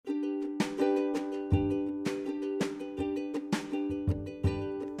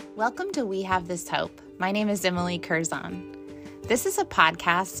Welcome to We Have This Hope. My name is Emily Curzon. This is a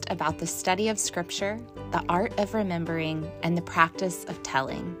podcast about the study of Scripture, the art of remembering, and the practice of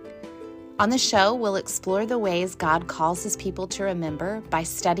telling. On the show, we'll explore the ways God calls His people to remember by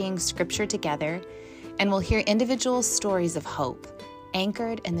studying Scripture together, and we'll hear individual stories of hope,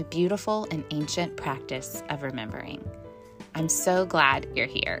 anchored in the beautiful and ancient practice of remembering. I'm so glad you're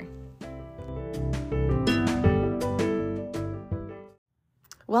here.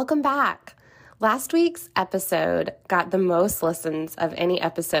 Welcome back. Last week's episode got the most listens of any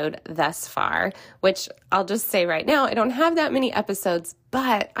episode thus far, which I'll just say right now, I don't have that many episodes,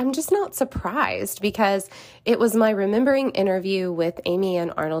 but I'm just not surprised because it was my remembering interview with Amy Ann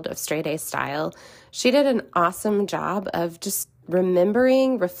Arnold of Straight A Style. She did an awesome job of just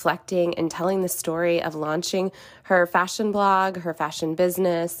remembering, reflecting, and telling the story of launching her fashion blog, her fashion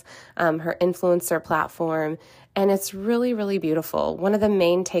business, her influencer platform. And it's really, really beautiful. One of the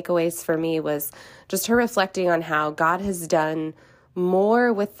main takeaways for me was just her reflecting on how God has done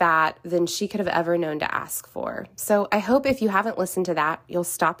more with that than she could have ever known to ask for. So I hope if you haven't listened to that, you'll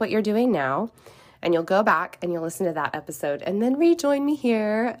stop what you're doing now and you'll go back and you'll listen to that episode and then rejoin me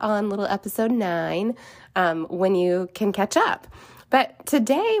here on little episode 9 when you can catch up. But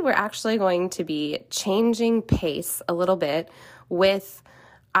today we're actually going to be changing pace a little bit with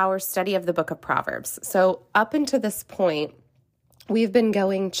our study of the book of Proverbs. So up until this point, we've been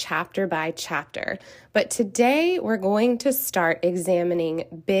going chapter by chapter, but today we're going to start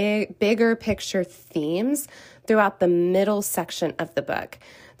examining bigger picture themes throughout the middle section of the book.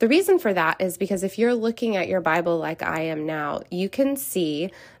 The reason for that is because if you're looking at your Bible like I am now, you can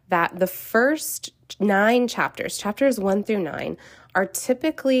see that the first 9 chapters, chapters 1 through 9, are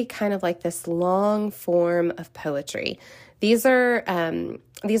typically kind of like this long form of poetry. These are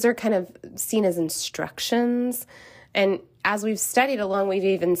kind of seen as instructions, and as we've studied along, we've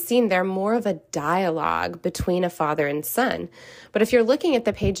even seen they're more of a dialogue between a father and son. But if you're looking at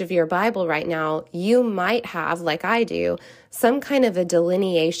the page of your Bible right now, you might have, like I do, some kind of a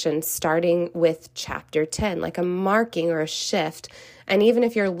delineation starting with chapter 10, like a marking or a shift. And even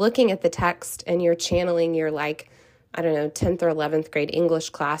if you're looking at the text and you're channeling your 10th or 11th grade English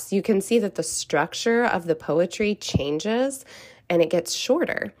class, you can see that the structure of the poetry changes and it gets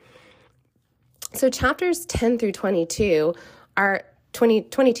shorter. So chapters 10 through 22 are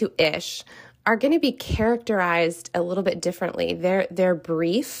 22-ish are going to be characterized a little bit differently. They're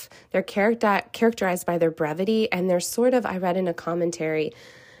brief, they're characterized by their brevity, and they're sort of, I read in a commentary,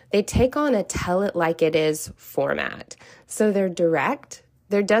 they take on a tell it like it is format. So they're direct.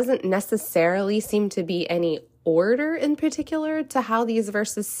 There doesn't necessarily seem to be any order in particular to how these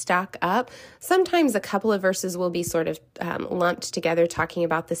verses stack up. Sometimes a couple of verses will be sort of lumped together talking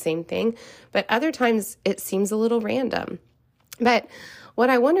about the same thing, but other times it seems a little random. But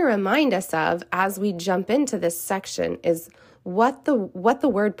what I want to remind us of as we jump into this section is what the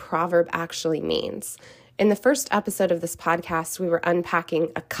word proverb actually means. In the first episode of this podcast, we were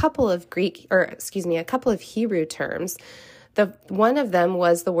unpacking a couple of Hebrew terms. One of them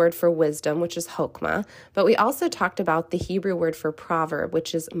was the word for wisdom, which is chokmah, but we also talked about the Hebrew word for proverb,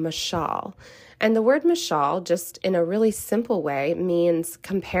 which is mashal. And the word mashal, just in a really simple way, means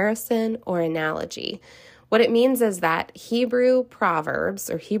comparison or analogy. What it means is that Hebrew proverbs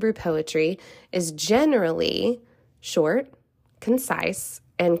or Hebrew poetry is generally short, concise,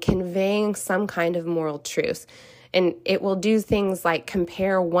 and conveying some kind of moral truth. And it will do things like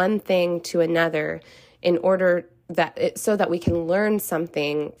compare one thing to another in order so that we can learn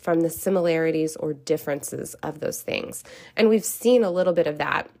something from the similarities or differences of those things. And we've seen a little bit of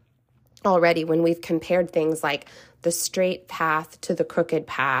that already when we've compared things like the straight path to the crooked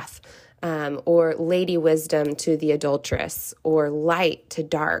path, or lady wisdom to the adulteress, or light to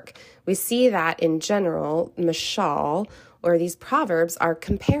dark. We see that in general, mashal, or these proverbs, are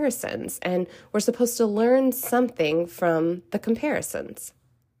comparisons, and we're supposed to learn something from the comparisons.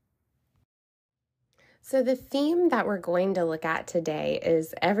 So the theme that we're going to look at today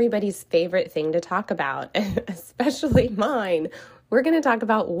is everybody's favorite thing to talk about, especially mine. We're going to talk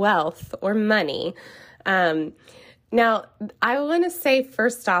about wealth or money. Now, I want to say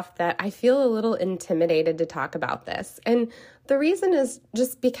first off that I feel a little intimidated to talk about this. And the reason is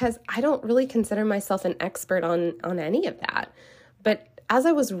just because I don't really consider myself an expert on any of that. But as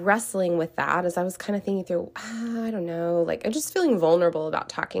I was wrestling with that, as I was kind of thinking through, I don't know, I'm just feeling vulnerable about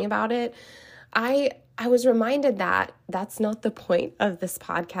talking about it, I was reminded that that's not the point of this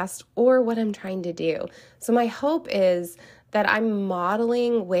podcast or what I'm trying to do. So my hope is that I'm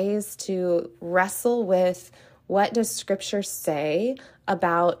modeling ways to wrestle with what does Scripture say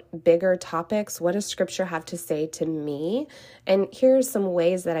about bigger topics. What does Scripture have to say to me? And here are some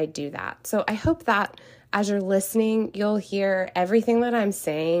ways that I do that. So I hope that as you're listening, you'll hear everything that I'm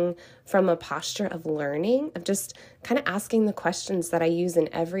saying from a posture of learning, of just kind of asking the questions that I use in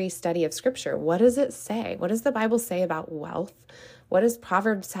every study of Scripture. What does it say? What does the Bible say about wealth? What does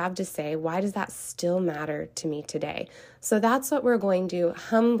Proverbs have to say? Why does that still matter to me today? So that's what we're going to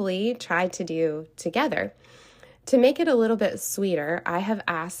humbly try to do together. To make it a little bit sweeter, I have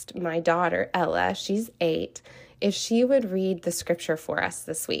asked my daughter, Ella, she's 8, if she would read the Scripture for us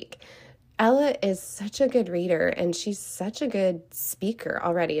this week. Ella is such a good reader and she's such a good speaker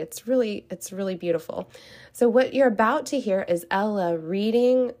already. It's really beautiful. So what you're about to hear is Ella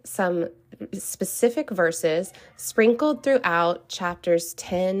reading some specific verses sprinkled throughout chapters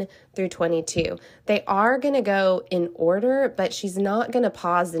 10 through 22. They are going to go in order, but she's not going to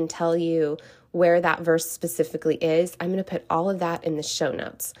pause and tell you where that verse specifically is. I'm going to put all of that in the show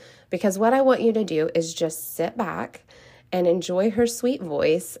notes because what I want you to do is just sit back and enjoy her sweet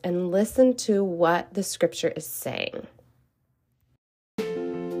voice and listen to what the Scripture is saying.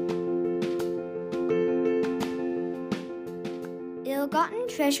 Ill-gotten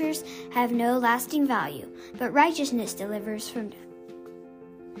treasures have no lasting value, but righteousness delivers from death.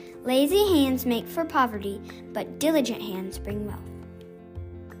 Lazy hands make for poverty, but diligent hands bring wealth.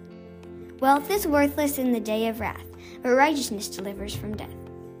 Wealth is worthless in the day of wrath, but righteousness delivers from death.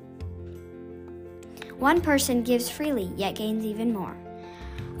 One person gives freely, yet gains even more.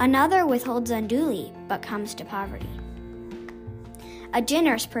 Another withholds unduly, but comes to poverty. A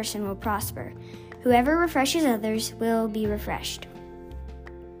generous person will prosper. Whoever refreshes others will be refreshed.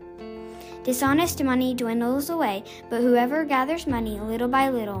 Dishonest money dwindles away, but whoever gathers money little by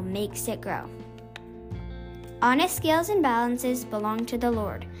little makes it grow. Honest scales and balances belong to the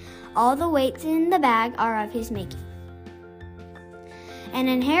Lord. All the weights in the bag are of his making. An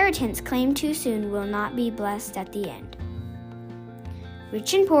inheritance claimed too soon will not be blessed at the end.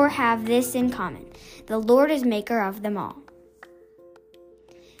 Rich and poor have this in common: the Lord is maker of them all.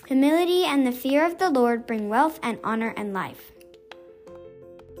 Humility and the fear of the Lord bring wealth and honor and life.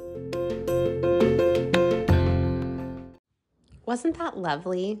 Wasn't that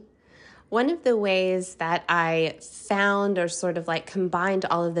lovely? One of the ways that I found or sort of like combined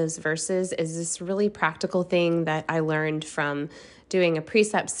all of those verses is this really practical thing that I learned from doing a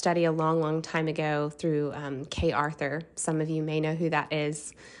precept study a long time ago through Kay Arthur. Some of you may know who that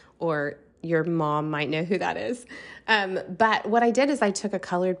is, or your mom might know who that is. But what I did is I took a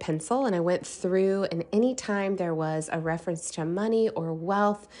colored pencil and I went through, and anytime there was a reference to money or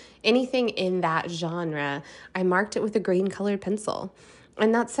wealth, anything in that genre, I marked it with a green colored pencil.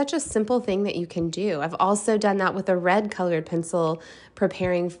 And that's such a simple thing that you can do. I've also done that with a red colored pencil,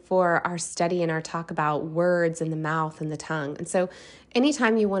 preparing for our study and our talk about words and the mouth and the tongue. And so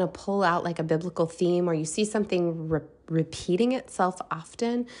anytime you want to pull out like a biblical theme or you see something repeating itself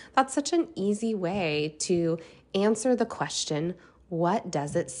often, that's such an easy way to answer the question, what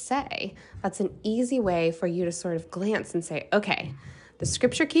does it say? That's an easy way for you to sort of glance and say, okay, the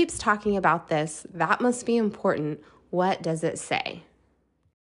Scripture keeps talking about this. That must be important. What does it say?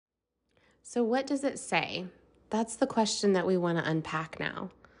 So what does it say? That's the question that we want to unpack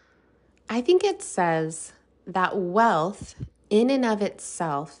now. I think it says that wealth in and of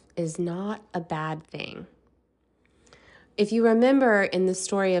itself is not a bad thing. If you remember in the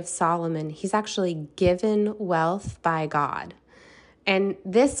story of Solomon, he's actually given wealth by God. And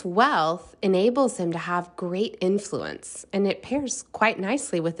this wealth enables him to have great influence, and it pairs quite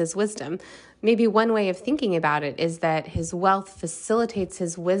nicely with his wisdom. Maybe one way of thinking about it is that his wealth facilitates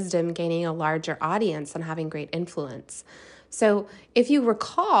his wisdom gaining a larger audience and having great influence. So if you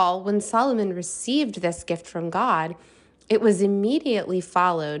recall, when Solomon received this gift from God, it was immediately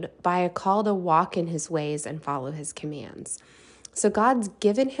followed by a call to walk in his ways and follow his commands. So God's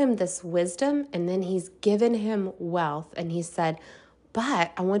given him this wisdom, and then he's given him wealth, and he said,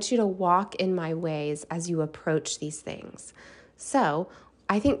 but I want you to walk in my ways as you approach these things. So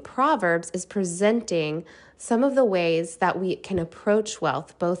I think Proverbs is presenting some of the ways that we can approach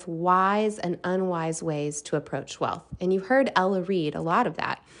wealth, both wise and unwise ways to approach wealth. And you heard Ella read a lot of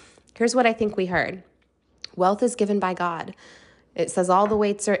that. Here's what I think we heard. Wealth is given by God. It says all the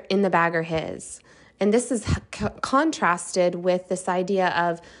weights are in the bag are his. And this is contrasted with this idea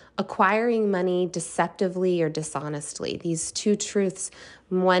of acquiring money deceptively or dishonestly. These two truths,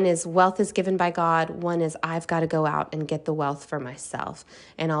 one is wealth is given by God, one is I've got to go out and get the wealth for myself,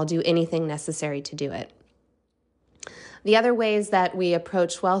 and I'll do anything necessary to do it. The other ways that we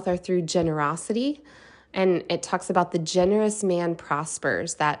approach wealth are through generosity. And it talks about the generous man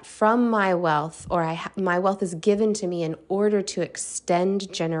prospers, that from my wealth, or my wealth is given to me in order to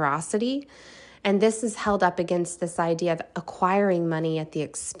extend generosity. And this is held up against this idea of acquiring money at the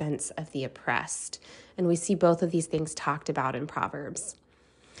expense of the oppressed. And we see both of these things talked about in Proverbs.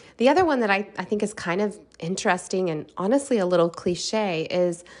 The other one that I think is kind of interesting and honestly a little cliche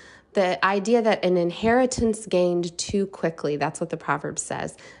is the idea that an inheritance gained too quickly. That's what the Proverb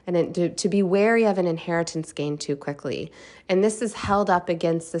says. And to be wary of an inheritance gained too quickly. And this is held up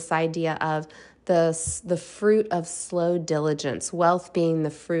against this idea of the fruit of slow diligence, wealth being the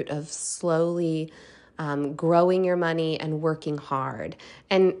fruit of slowly growing your money and working hard.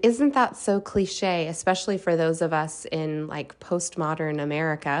 And isn't that so cliche, especially for those of us in like postmodern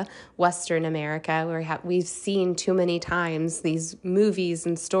America, Western America, where we've seen too many times these movies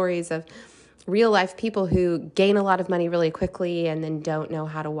and stories of real life people who gain a lot of money really quickly and then don't know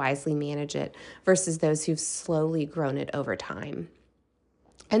how to wisely manage it versus those who've slowly grown it over time.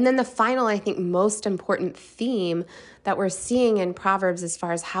 And then the final, I think, most important theme that we're seeing in Proverbs as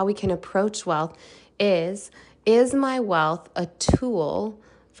far as how we can approach wealth is my wealth a tool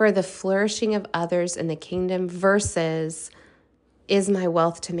for the flourishing of others in the kingdom versus is my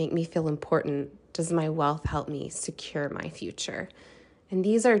wealth to make me feel important? Does my wealth help me secure my future? And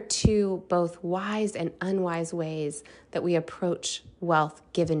these are two both wise and unwise ways that we approach wealth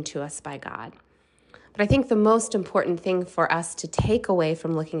given to us by God. But I think the most important thing for us to take away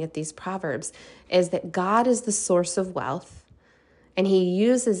from looking at these Proverbs is that God is the source of wealth, and he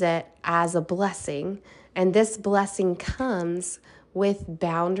uses it as a blessing. And this blessing comes with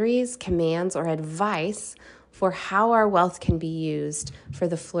boundaries, commands, or advice for how our wealth can be used for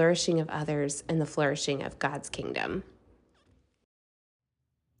the flourishing of others and the flourishing of God's kingdom.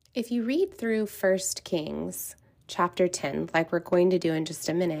 If you read through 1 Kings chapter 10, like we're going to do in just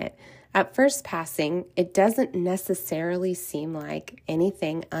a minute, at first passing, it doesn't necessarily seem like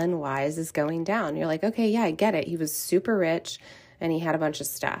anything unwise is going down. You're like, okay, yeah, I get it. He was super rich and he had a bunch of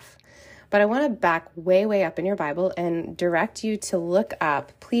stuff. But I want to back way, way up in your Bible and direct you to look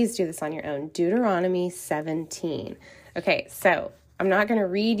up, please do this on your own, Deuteronomy 17. Okay, so I'm not going to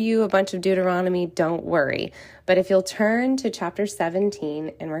read you a bunch of Deuteronomy, don't worry. But if you'll turn to chapter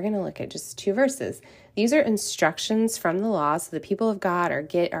 17, and we're going to look at just 2 verses. These are instructions from the law, so the people of God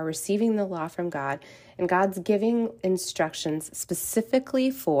are receiving the law from God, and God's giving instructions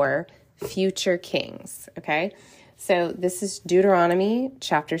specifically for future kings, okay? So this is Deuteronomy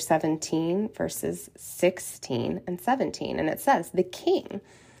chapter 17, verses 16 and 17, and it says, "The king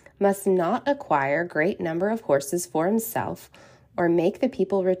must not acquire great number of horses for himself or make the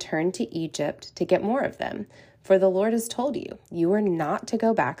people return to Egypt to get more of them, for the Lord has told you, you are not to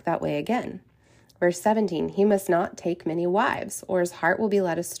go back that way again." Verse 17, "He must not take many wives, or his heart will be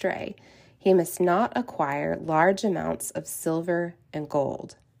led astray. He must not acquire large amounts of silver and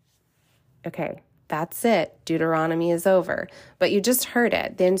gold." Okay, that's it. Deuteronomy is over. But you just heard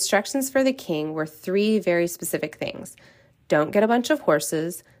it. The instructions for the king were 3 very specific things. Don't get a bunch of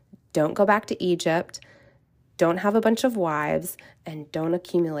horses, don't go back to Egypt, don't have a bunch of wives, and don't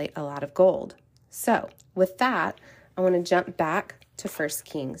accumulate a lot of gold. So with that, I want to jump back to 1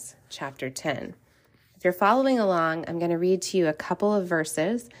 Kings chapter 10. If you're following along, I'm going to read to you a couple of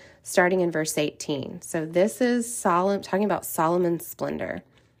verses starting in verse 18. So this is talking about Solomon's splendor.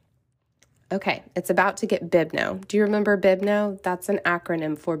 Okay, it's about to get BBNO. Do you remember BBNO? That's an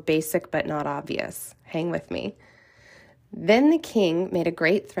acronym for basic but not obvious. Hang with me. "Then the king made a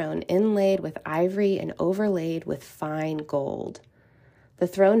great throne inlaid with ivory and overlaid with fine gold. The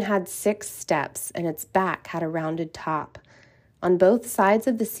throne had 6 steps, and its back had a rounded top. On both sides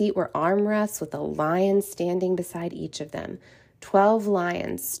of the seat were armrests with a lion standing beside each of them. 12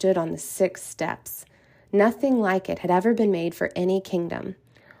 lions stood on the 6 steps. Nothing like it had ever been made for any kingdom.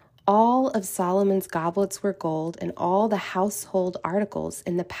 All of Solomon's goblets were gold, and all the household articles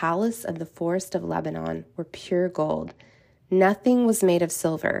in the palace of the forest of Lebanon were pure gold. Nothing was made of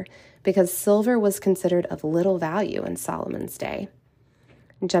silver, because silver was considered of little value in Solomon's day."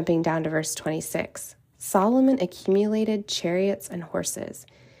 Jumping down to verse 26. "Solomon accumulated chariots and horses.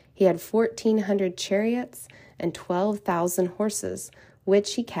 He had 1,400 chariots and 12,000 horses,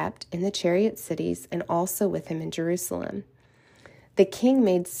 which he kept in the chariot cities and also with him in Jerusalem. The king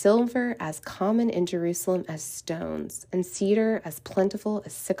made silver as common in Jerusalem as stones, and cedar as plentiful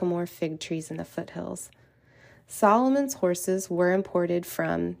as sycamore fig trees in the foothills. Solomon's horses were imported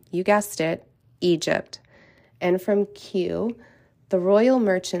from, you guessed it, Egypt, and from Kue. The royal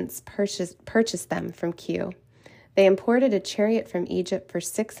merchants purchased them from Kue. They imported a chariot from Egypt for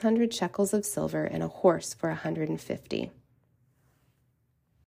 600 shekels of silver and a horse for 150.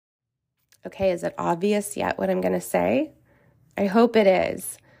 Okay, is it obvious yet what I'm going to say? I hope it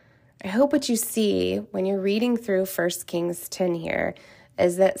is. I hope what you see when you're reading through 1 Kings 10 here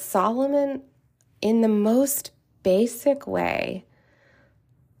is that Solomon, in the most basic way,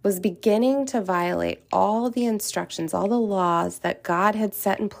 was beginning to violate all the instructions, all the laws that God had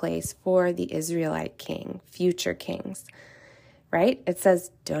set in place for the Israelite king, future kings, right? It says,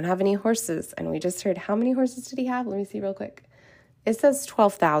 don't have any horses. And we just heard, how many horses did he have? Let me see real quick. It says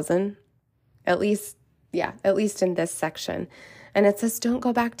 12,000, at least in this section. And it says, don't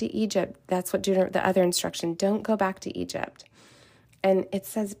go back to Egypt. That's what the other instruction, don't go back to Egypt. And it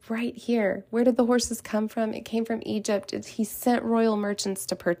says right here, where did the horses come from? It came from Egypt. He sent royal merchants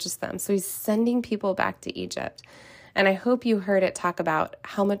to purchase them. So he's sending people back to Egypt. And I hope you heard it talk about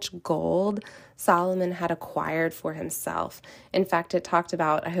how much gold Solomon had acquired for himself. In fact, it talked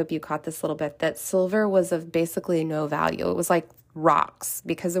about, I hope you caught this little bit, that silver was of basically no value. It was like rocks.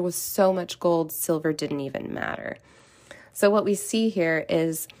 Because there was so much gold, silver didn't even matter. So what we see here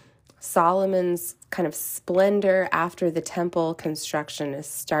is Solomon's kind of splendor after the temple construction is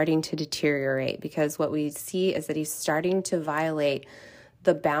starting to deteriorate, because what we see is that he's starting to violate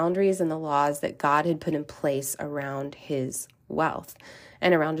the boundaries and the laws that God had put in place around his wealth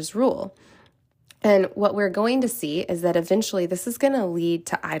and around his rule. And what we're going to see is that eventually this is going to lead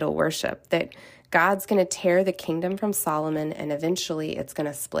to idol worship, that God's going to tear the kingdom from Solomon, and eventually it's going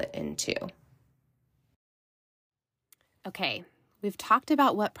to split in two. Okay, we've talked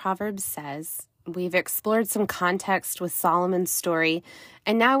about what Proverbs says. We've explored some context with Solomon's story.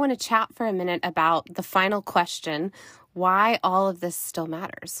 And now I want to chat for a minute about the final question, why all of this still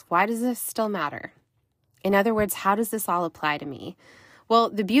matters. Why does this still matter? In other words, how does this all apply to me? Well,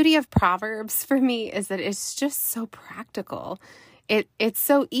 the beauty of Proverbs for me is that it's just so practical. It's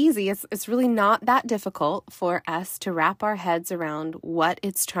so easy. It's really not that difficult for us to wrap our heads around what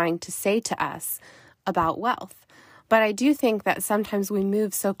it's trying to say to us about wealth. But I do think that sometimes we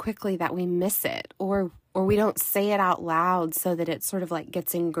move so quickly that we miss it, or we don't say it out loud so that it sort of like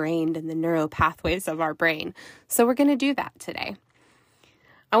gets ingrained in the neural pathways of our brain. So we're going to do that today.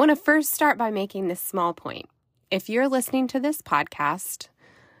 I want to first start by making this small point. If you're listening to this podcast,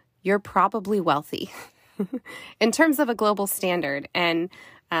 you're probably wealthy in terms of a global standard. And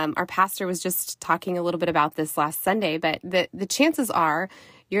our pastor was just talking a little bit about this last Sunday, but the chances are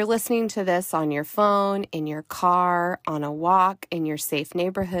you're listening to this on your phone, in your car, on a walk, in your safe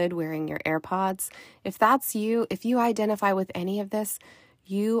neighborhood, wearing your AirPods. If that's you, if you identify with any of this,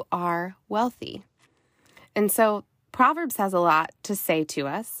 you are wealthy. And so Proverbs has a lot to say to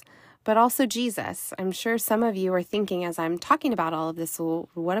us, but also Jesus. I'm sure some of you are thinking as I'm talking about all of this, well,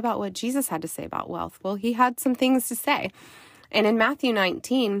 what about what Jesus had to say about wealth? Well, he had some things to say. And in Matthew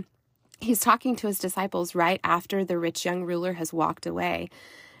 19, he's talking to his disciples right after the rich young ruler has walked away.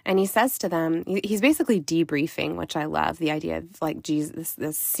 And he says to them, he's basically debriefing, which I love, the idea of like Jesus,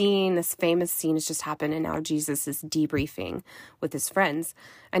 this famous scene has just happened, and now Jesus is debriefing with his friends.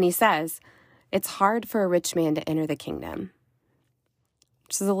 And he says, it's hard for a rich man to enter the kingdom,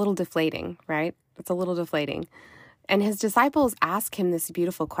 which is a little deflating, right? It's a little deflating. And his disciples ask him this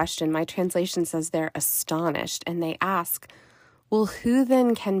beautiful question. My translation says they're astonished, and they ask, well, who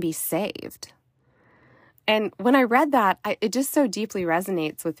then can be saved? And when I read that, it just so deeply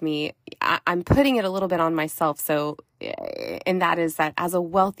resonates with me. I'm putting it a little bit on myself. And that is that as a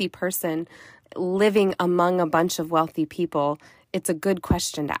wealthy person living among a bunch of wealthy people, it's a good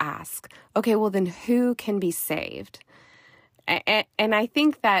question to ask. Okay, well then who can be saved? And I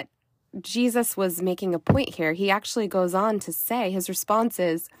think that Jesus was making a point here. He actually goes on to say, his response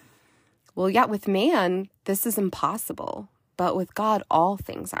is, well, yeah, with man, this is impossible. But with God, all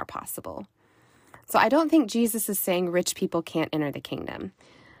things are possible. So I don't think Jesus is saying rich people can't enter the kingdom.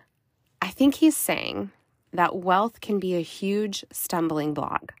 I think he's saying that wealth can be a huge stumbling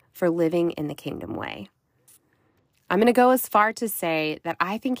block for living in the kingdom way. I'm going to go as far to say that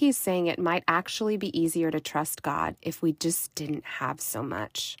I think he's saying it might actually be easier to trust God if we just didn't have so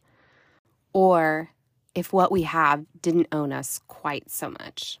much, or if what we have didn't own us quite so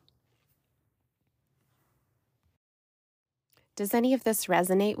much. Does any of this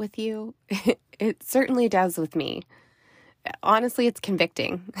resonate with you? It certainly does with me. Honestly, it's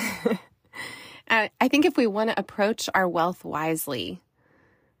convicting. I think if we want to approach our wealth wisely,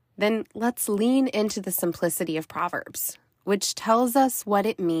 then let's lean into the simplicity of Proverbs, which tells us what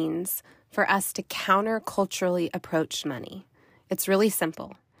it means for us to counterculturally approach money. It's really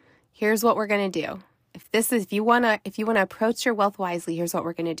simple. Here's what we're going to do. If you want to approach your wealth wisely, here's what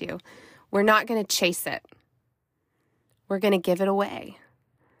we're going to do. We're not going to chase it. We're going to give it away.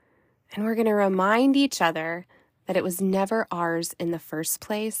 And we're going to remind each other that it was never ours in the first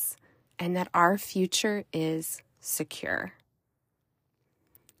place, and that our future is secure.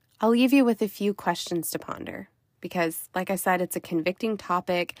 I'll leave you with a few questions to ponder because, like I said, it's a convicting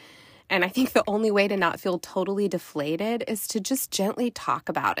topic, and I think the only way to not feel totally deflated is to just gently talk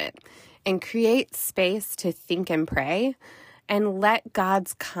about it and create space to think and pray and let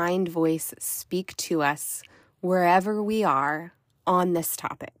God's kind voice speak to us wherever we are on this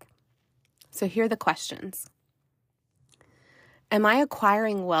topic. So here are the questions. Am I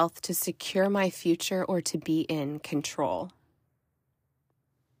acquiring wealth to secure my future or to be in control?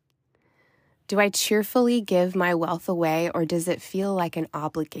 Do I cheerfully give my wealth away, or does it feel like an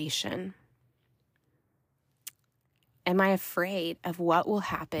obligation? Am I afraid of what will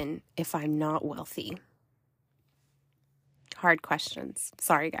happen if I'm not wealthy? Hard questions.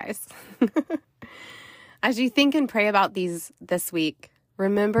 Sorry, guys. As you think and pray about these this week,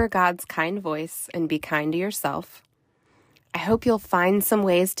 remember God's kind voice and be kind to yourself. I hope you'll find some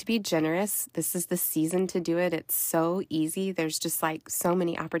ways to be generous. This is the season to do it. It's so easy. There's just like so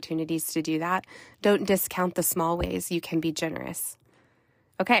many opportunities to do that. Don't discount the small ways you can be generous.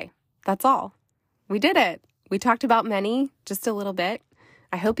 Okay, that's all. We did it. We talked about money just a little bit.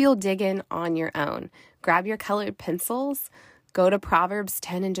 I hope you'll dig in on your own. Grab your colored pencils, go to Proverbs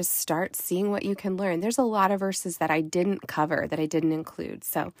 10 and just start seeing what you can learn. There's a lot of verses that I didn't cover, that I didn't include.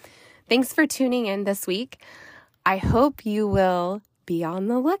 So thanks for tuning in this week. I hope you will be on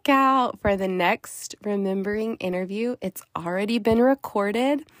the lookout for the next Remembering interview. It's already been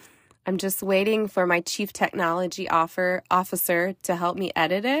recorded. I'm just waiting for my chief technology officer to help me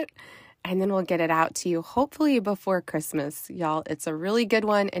edit it, and then we'll get it out to you hopefully before Christmas. Y'all, it's a really good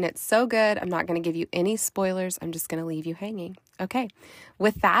one, and it's so good. I'm not going to give you any spoilers. I'm just going to leave you hanging. Okay,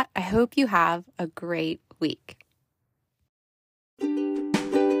 with that, I hope you have a great week.